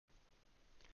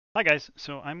Hi guys,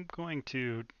 so I'm going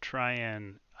to try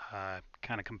and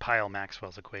kind of compile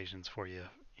Maxwell's equations for you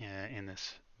in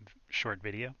this short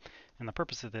video. And the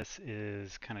purpose of this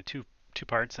is kind of two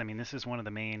parts. I mean, this is one of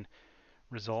the main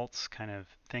results, kind of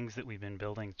things that we've been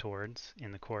building towards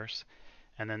in the course.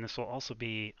 And then this will also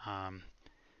be an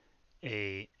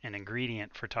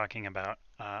ingredient for talking about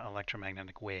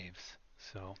electromagnetic waves.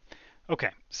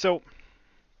 So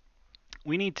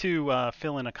we need to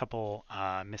fill in a couple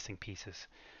missing pieces.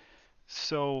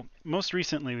 So most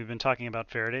recently, we've been talking about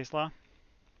Faraday's law.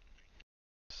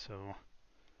 So,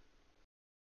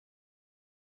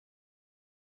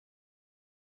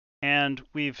 and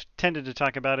we've tended to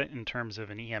talk about it in terms of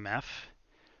an EMF.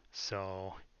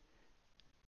 So,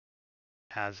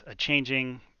 as a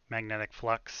changing magnetic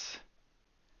flux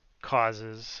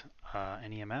causes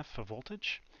an EMF, a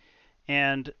voltage.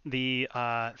 And the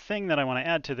thing that I want to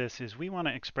add to this is we want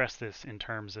to express this in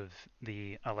terms of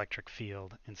the electric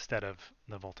field instead of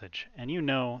the voltage. And you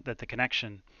know that the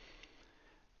connection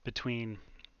between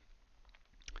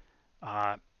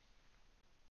uh,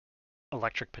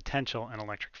 electric potential and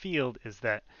electric field is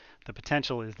that the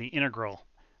potential is the integral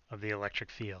of the electric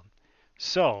field.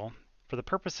 So, for the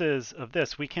purposes of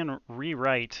this, we can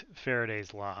rewrite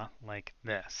Faraday's law like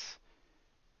this.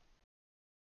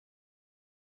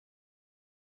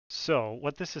 So,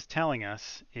 what this is telling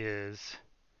us is,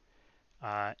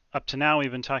 up to now we've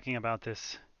been talking about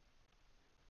this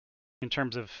in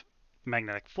terms of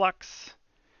magnetic flux,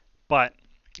 but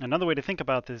another way to think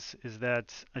about this is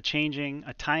that a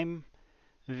time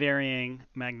varying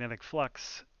magnetic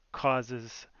flux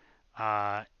causes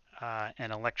uh,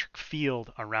 an electric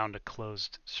field around a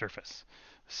closed surface.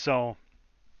 So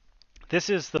this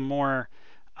is the more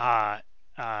uh,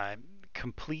 uh,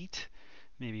 complete,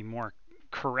 maybe more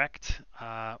correct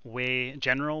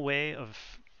general way of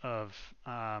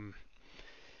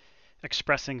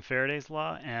expressing Faraday's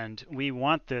law, and we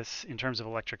want this in terms of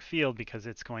electric field because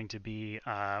it's going to be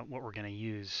what we're going to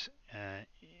use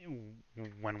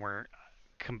when we're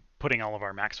putting all of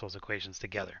our Maxwell's equations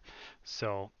together.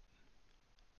 So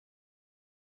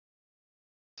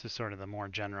this is sort of the more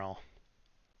general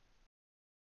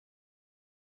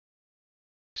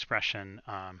expression,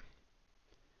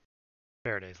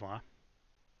 Faraday's law.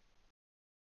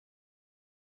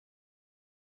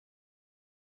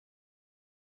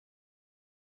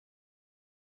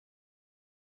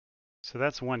 So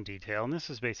that's one detail, and this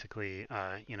is basically,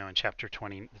 in chapter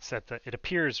 20. It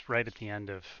appears right at the end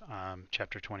of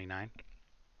chapter 29.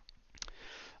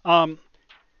 Um,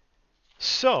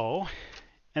 so,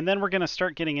 and then we're going to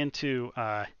start getting into.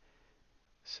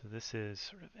 So this is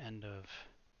sort of end of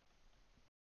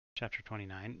chapter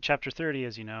 29. Chapter 30,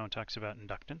 as you know, talks about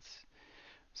inductance.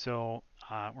 So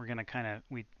we're going to kind of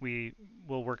we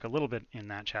will work a little bit in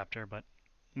that chapter, but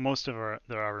most of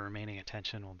our remaining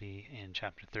attention will be in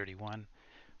chapter 31,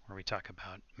 where we talk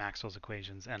about Maxwell's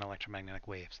equations and electromagnetic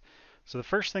waves. So the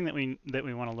first thing that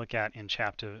we want to look at in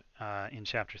chapter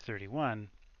 31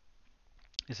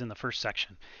 is in the first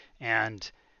section,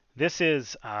 and this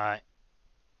is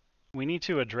we need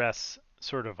to address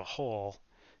sort of a hole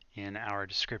in our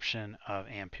description of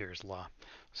Ampere's law.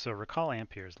 So recall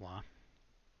Ampere's law.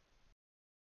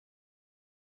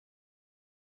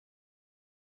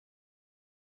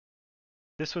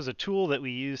 This was a tool that we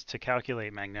used to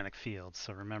calculate magnetic fields.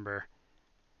 So remember,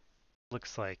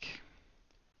 looks like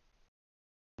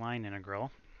line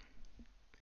integral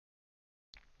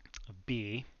of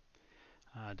B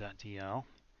dot dl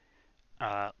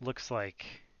looks like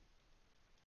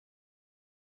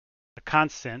a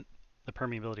constant, the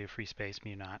permeability of free space,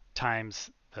 mu naught, times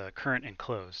the current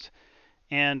enclosed.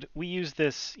 And we use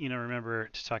this, remember,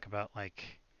 to talk about like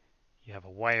you have a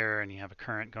wire and you have a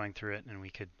current going through it, and we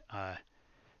could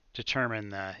determine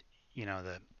the,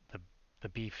 the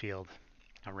B field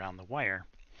around the wire.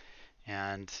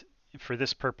 And for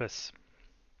this purpose,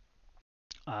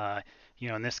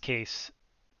 in this case,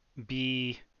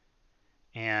 B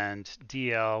and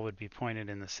DL would be pointed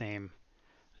in the same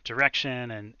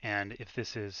direction, and if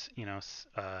this is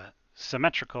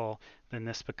symmetrical, then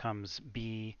this becomes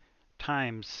B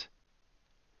times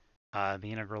the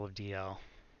integral of DL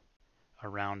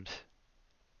around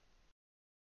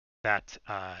that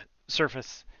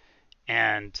surface,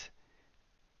 and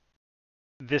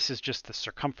this is just the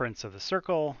circumference of the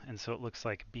circle, and so it looks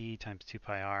like B times 2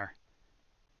 pi r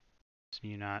is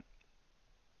mu naught.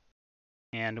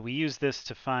 And we use this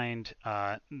to find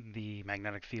the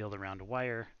magnetic field around a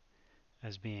wire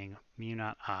as being mu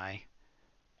naught I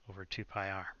over 2 pi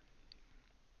r.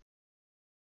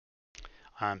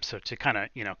 So to kind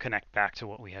of, connect back to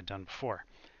what we had done before.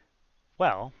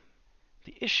 Well,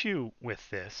 the issue with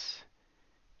this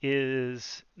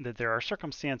is that there are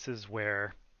circumstances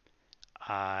where,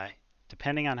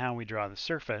 depending on how we draw the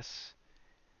surface,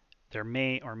 there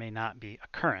may or may not be a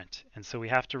current. And so we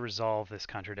have to resolve this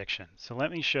contradiction. So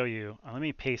let me show you, let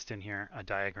me paste in here a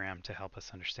diagram to help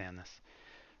us understand this.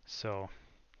 So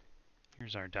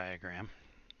here's our diagram.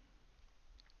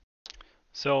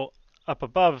 So up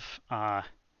above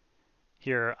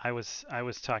here, I was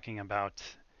talking about,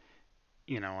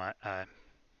 my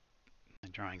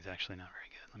drawing's actually not very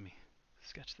good. Let me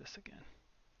sketch this again.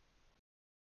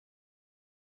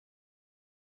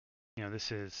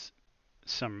 This is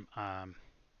some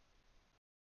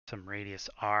radius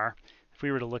r. If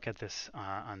we were to look at this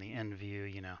on the end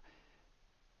view,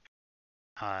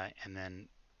 and then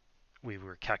we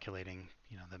were calculating,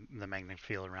 the magnetic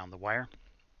field around the wire.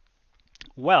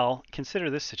 Well,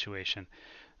 consider this situation.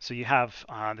 So you have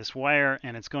this wire,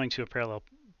 and it's going to a parallel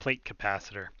plate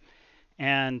capacitor,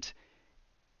 and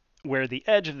where the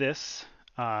edge of this,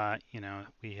 you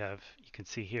can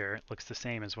see here, it looks the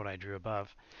same as what I drew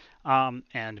above.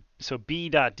 And so B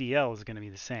dot dl is going to be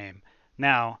the same.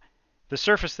 Now, the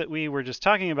surface that we were just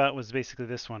talking about was basically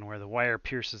this one, where the wire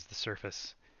pierces the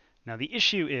surface. Now, the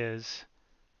issue is,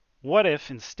 what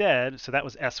if instead, so that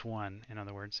was S1, in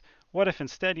other words, what if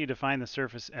instead you define the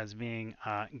surface as being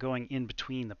going in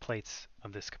between the plates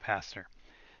of this capacitor?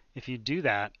 If you do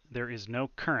that, there is no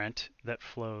current that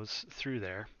flows through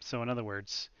there. So in other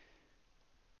words,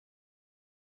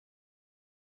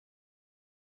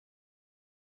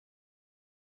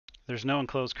 there's no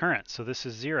enclosed current. So this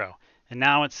is 0. And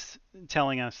now it's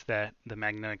telling us that the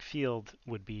magnetic field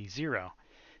would be 0.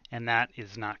 And that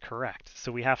is not correct.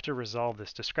 So we have to resolve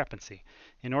this discrepancy.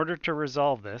 In order to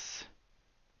resolve this,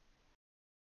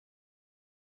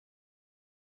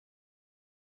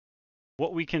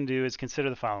 what we can do is consider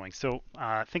the following. So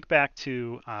think back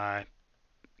to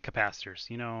capacitors.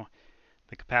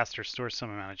 The capacitor stores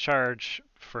some amount of charge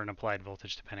for an applied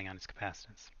voltage depending on its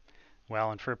capacitance.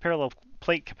 Well, and for a parallel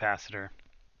plate capacitor,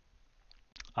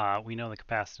 we know the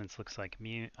capacitance looks like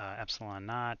epsilon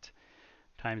naught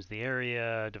times the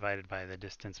area divided by the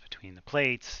distance between the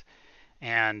plates.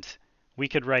 And we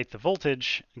could write the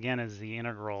voltage, again, as the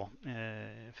integral.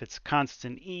 If it's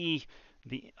constant E,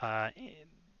 the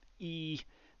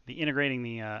integrating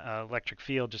the electric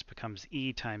field just becomes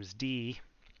E times D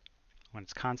when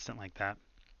it's constant like that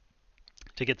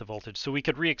to get the voltage. So we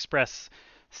could re-express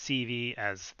CV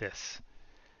as this.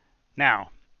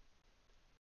 Now,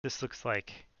 this looks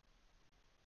like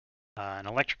an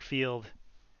electric field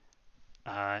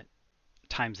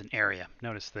times an area.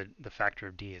 Notice that the factor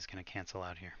of D is going to cancel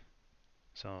out here.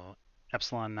 So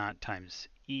epsilon naught times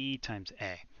E times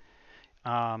A.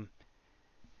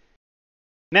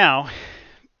 Now,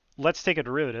 let's take a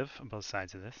derivative of both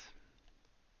sides of this.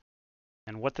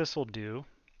 And what this will do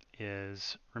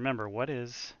is, remember, what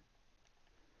is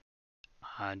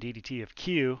ddt of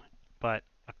Q but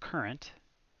a current?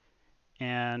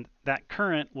 And that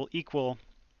current will equal,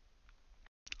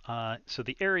 so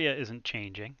the area isn't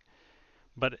changing,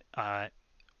 but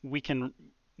we can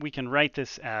write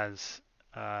this as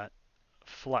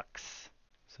flux.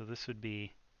 So this would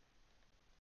be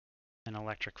an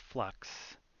electric flux.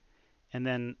 And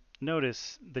then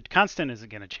notice the constant isn't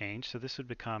going to change, so this would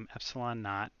become epsilon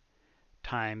naught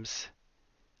times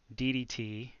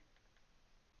ddt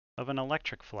of an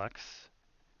electric flux,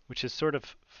 which is sort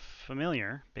of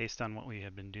familiar based on what we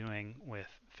have been doing with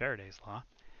Faraday's law.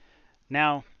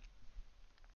 Now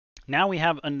we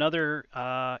have another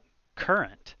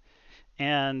current,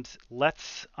 and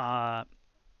let's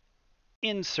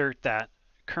insert that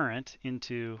current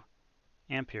into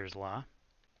Ampere's law.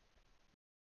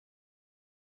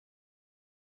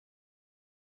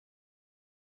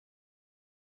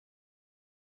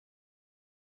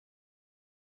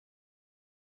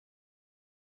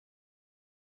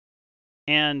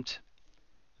 And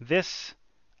this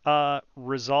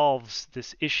resolves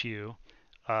this issue,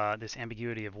 this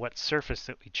ambiguity of what surface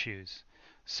that we choose.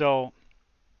 So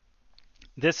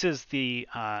this is the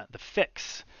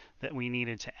fix that we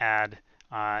needed to add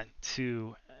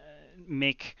to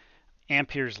make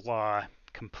Ampere's law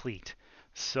complete.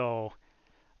 So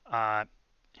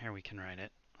here we can write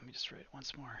it. Let me just write it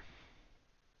once more.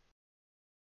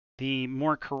 The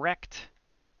more correct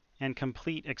and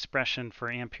complete expression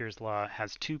for Ampere's law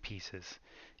has two pieces.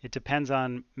 It depends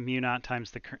on mu naught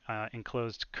times the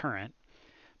enclosed current,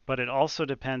 but it also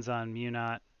depends on mu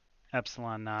naught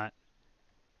epsilon naught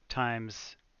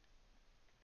times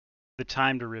the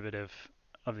time derivative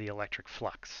of the electric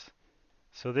flux.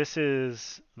 So this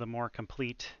is the more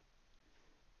complete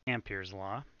Ampere's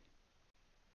law.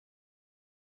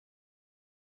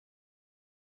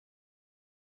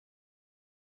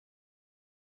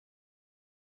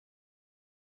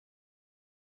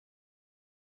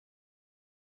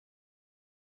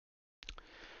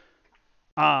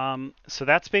 So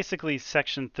that's basically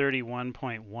section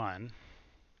 31.1.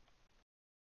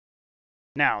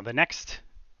 Now, the next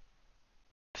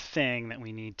thing that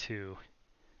we need to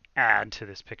add to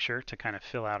this picture to kind of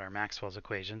fill out our Maxwell's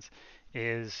equations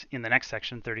is in the next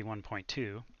section,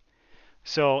 31.2.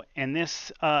 So, and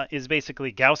this is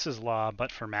basically Gauss's law,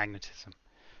 but for magnetism.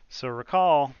 So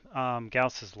recall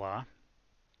Gauss's law.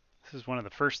 This is one of the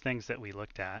first things that we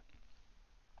looked at.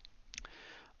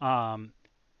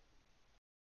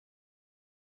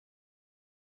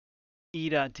 E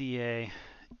dot dA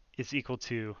is equal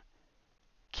to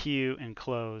Q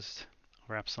enclosed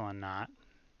over epsilon naught.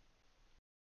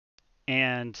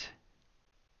 And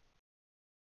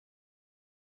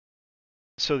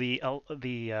so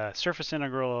the surface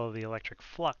integral of the electric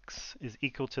flux is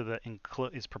equal to the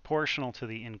is proportional to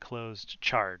the enclosed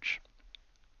charge.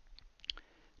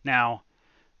 Now,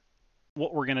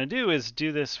 what we're going to do is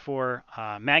do this for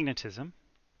magnetism.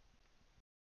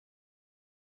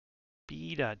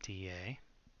 B dot dA.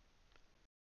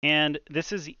 And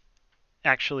this is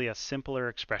actually a simpler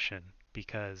expression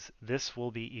because this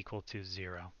will be equal to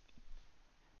 0.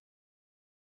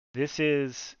 This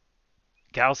is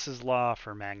Gauss's law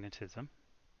for magnetism.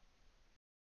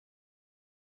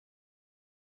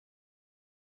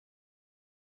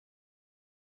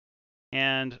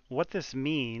 And what this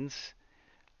means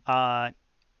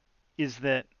is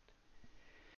that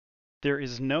there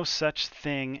is no such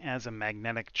thing as a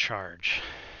magnetic charge.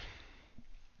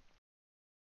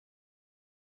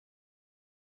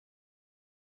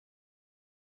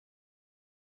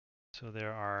 So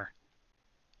there are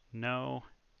no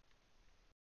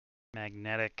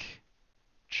magnetic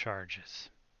charges.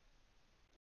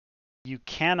 You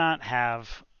cannot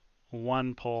have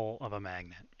one pole of a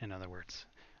magnet, in other words.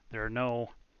 There are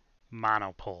no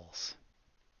monopoles.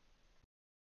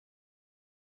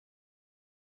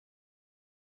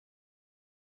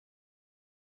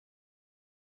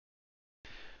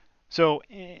 So,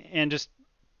 and just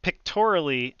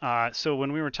pictorially, so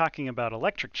when we were talking about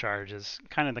electric charges,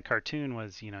 kind of the cartoon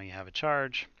was, you have a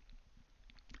charge.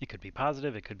 It could be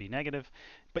positive, it could be negative,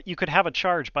 but you could have a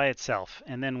charge by itself,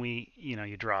 and then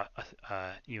you draw,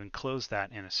 you enclose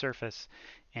that in a surface,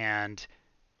 and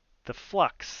the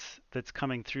flux that's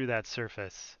coming through that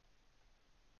surface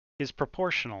is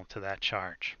proportional to that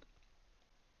charge.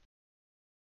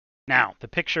 Now, the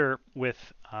picture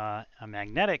with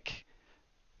magnetic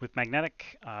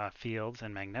fields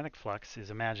and magnetic flux is,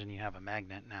 imagine you have a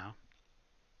magnet now,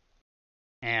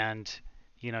 and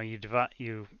you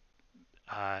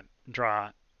draw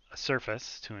a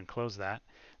surface to enclose that.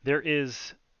 There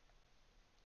is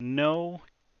no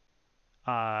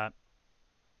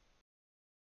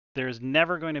there's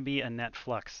never going to be a net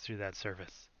flux through that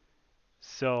surface.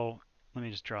 So let me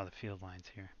just draw the field lines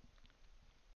here.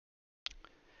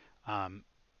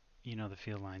 The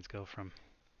field lines go from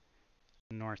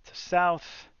north to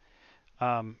south.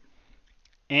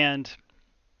 And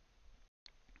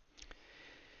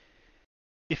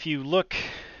if you look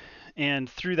and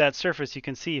through that surface, you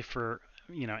can see for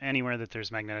anywhere that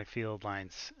there's magnetic field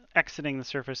lines exiting the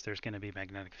surface, there's going to be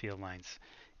magnetic field lines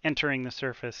entering the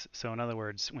surface. So in other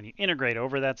words, when you integrate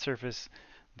over that surface,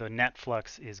 the net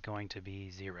flux is going to be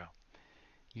 0.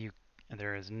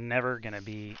 There is never going to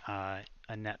be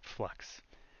a net flux.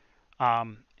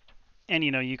 And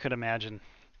you could imagine,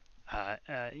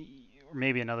 or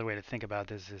maybe another way to think about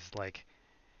this is like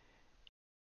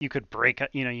you could break,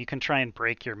 you can try and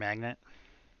break your magnet,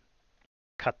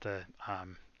 cut the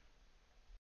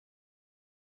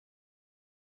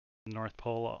North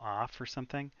Pole off or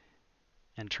something,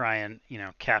 and try and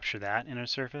capture that in a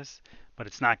surface, but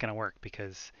it's not going to work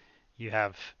because you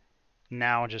have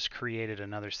now just created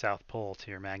another South Pole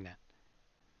to your magnet.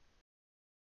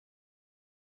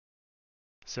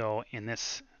 So in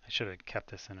this, I should have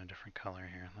kept this in a different color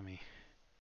here. Let me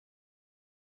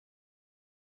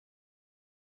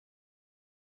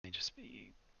just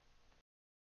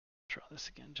draw this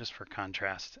again just for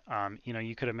contrast.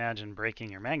 You could imagine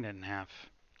breaking your magnet in half.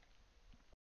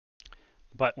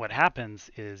 But what happens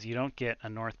is you don't get a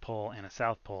North Pole and a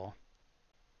South Pole.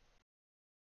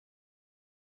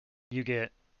 You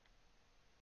get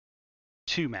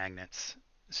 2 magnets.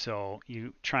 So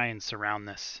you try and surround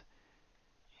this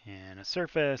in a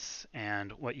surface,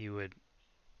 and what you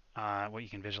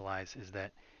can visualize is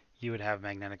that you would have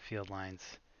magnetic field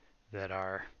lines that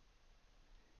are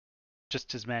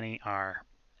just as many are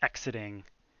exiting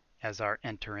as are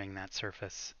entering that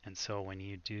surface. And so when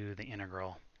you do the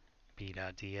integral B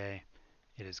dot dA,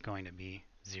 it is going to be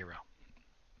 0.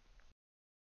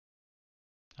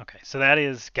 Okay, so that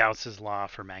is Gauss's law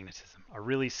for magnetism, a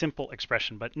really simple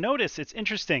expression. But notice it's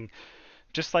interesting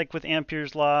just like with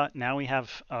Ampere's law, now we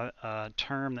have a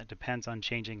term that depends on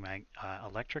changing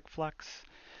electric flux.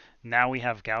 Now we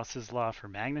have Gauss's law for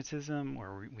magnetism,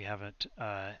 where we have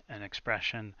an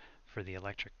expression for the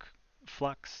electric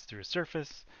flux through a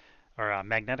surface, or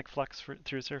magnetic flux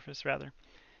through a surface, rather.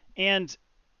 And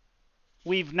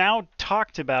we've now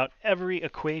talked about every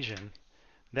equation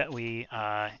that we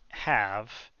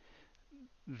have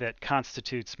that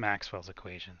constitutes Maxwell's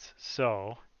equations.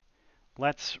 So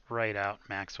let's write out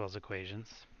Maxwell's equations.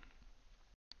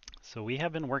 So we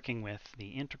have been working with the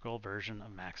integral version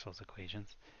of Maxwell's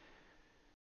equations.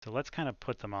 So let's kind of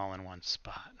put them all in one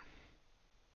spot.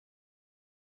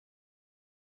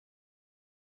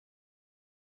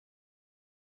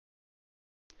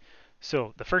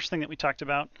 So the first thing that we talked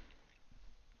about,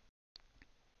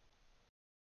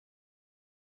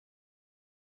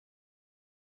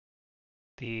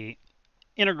 the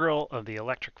integral of the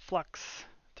electric flux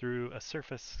through a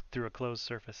surface, through a closed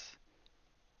surface,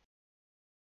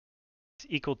 is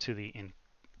equal to the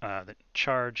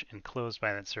charge enclosed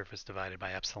by that surface divided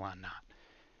by epsilon naught.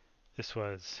 This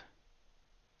was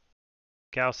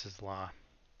Gauss's law,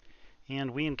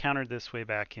 and we encountered this way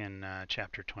back in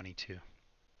chapter 22.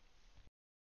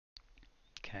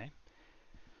 Okay.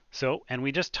 So, and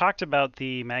we just talked about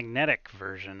the magnetic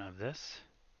version of this.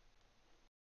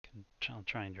 I'll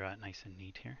try and draw it nice and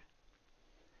neat here.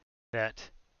 That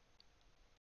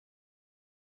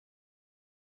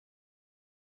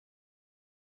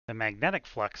the magnetic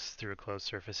flux through a closed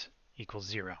surface equals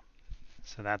 0.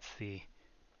 So that's the,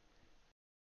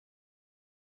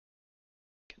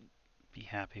 can be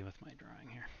happy with my drawing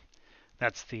here.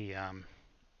 That's the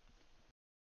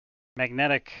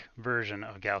magnetic version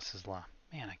of Gauss's law.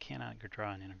 Man, I cannot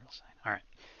draw an integral sign. All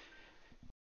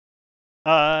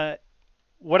right.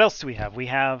 What else do we have? We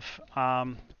have,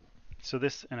 so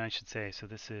this, and I should say, so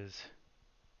this is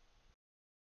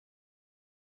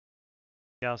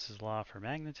Gauss's law for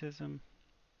magnetism.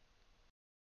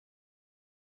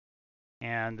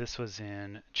 And this was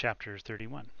in chapter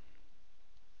 31.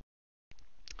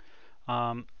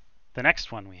 The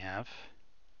next one we have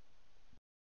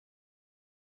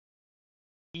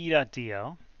E dot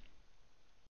dl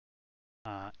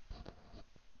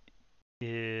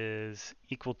is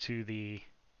equal to the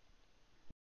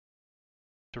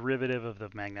derivative of the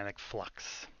magnetic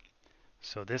flux.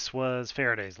 So this was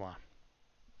Faraday's law.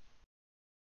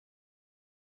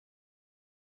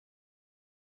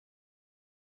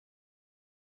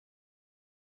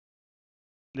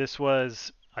 This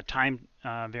was a time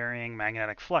varying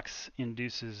magnetic flux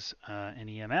induces an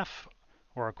EMF,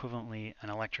 or equivalently an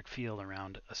electric field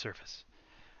around a surface.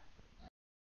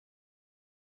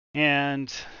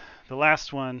 And the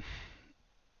last one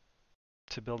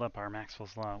to build up our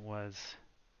Maxwell's law was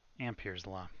Ampere's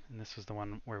law. And this was the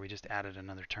one where we just added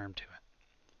another term to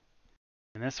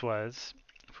it. And this was,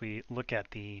 if we look at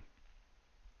the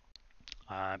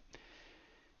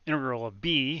integral of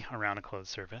B around a closed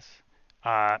surface,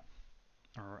 or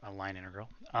a line integral,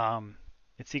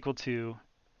 it's equal to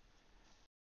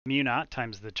mu naught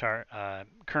times the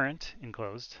current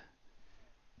enclosed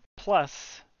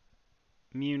plus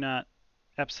mu naught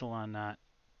epsilon naught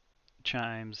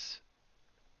times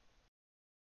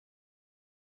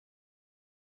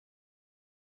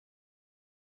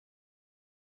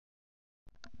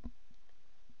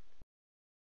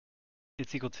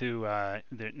it's equal to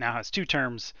it now has two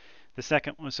terms. The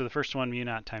second one, so the first one mu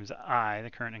naught times I, the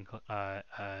current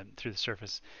through the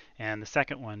surface, and the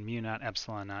second one mu naught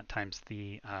epsilon naught times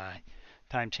the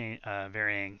time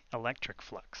varying electric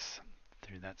flux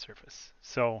through that surface.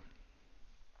 So,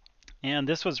 and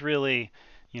this was really,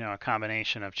 a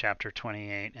combination of chapter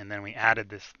 28, and then we added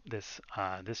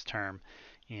this term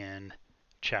in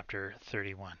chapter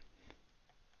 31.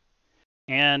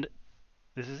 And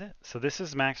this is it. So this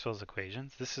is Maxwell's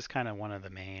equations. This is kind of one of the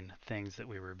main things that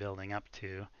we were building up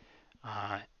to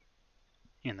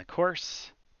in the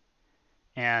course.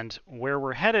 And where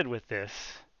we're headed with this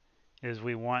is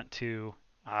we want to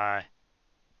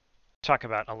talk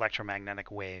about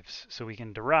electromagnetic waves. So we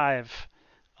can derive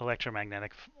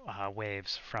electromagnetic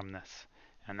waves from this.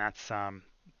 And that's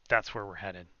where we're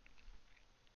headed.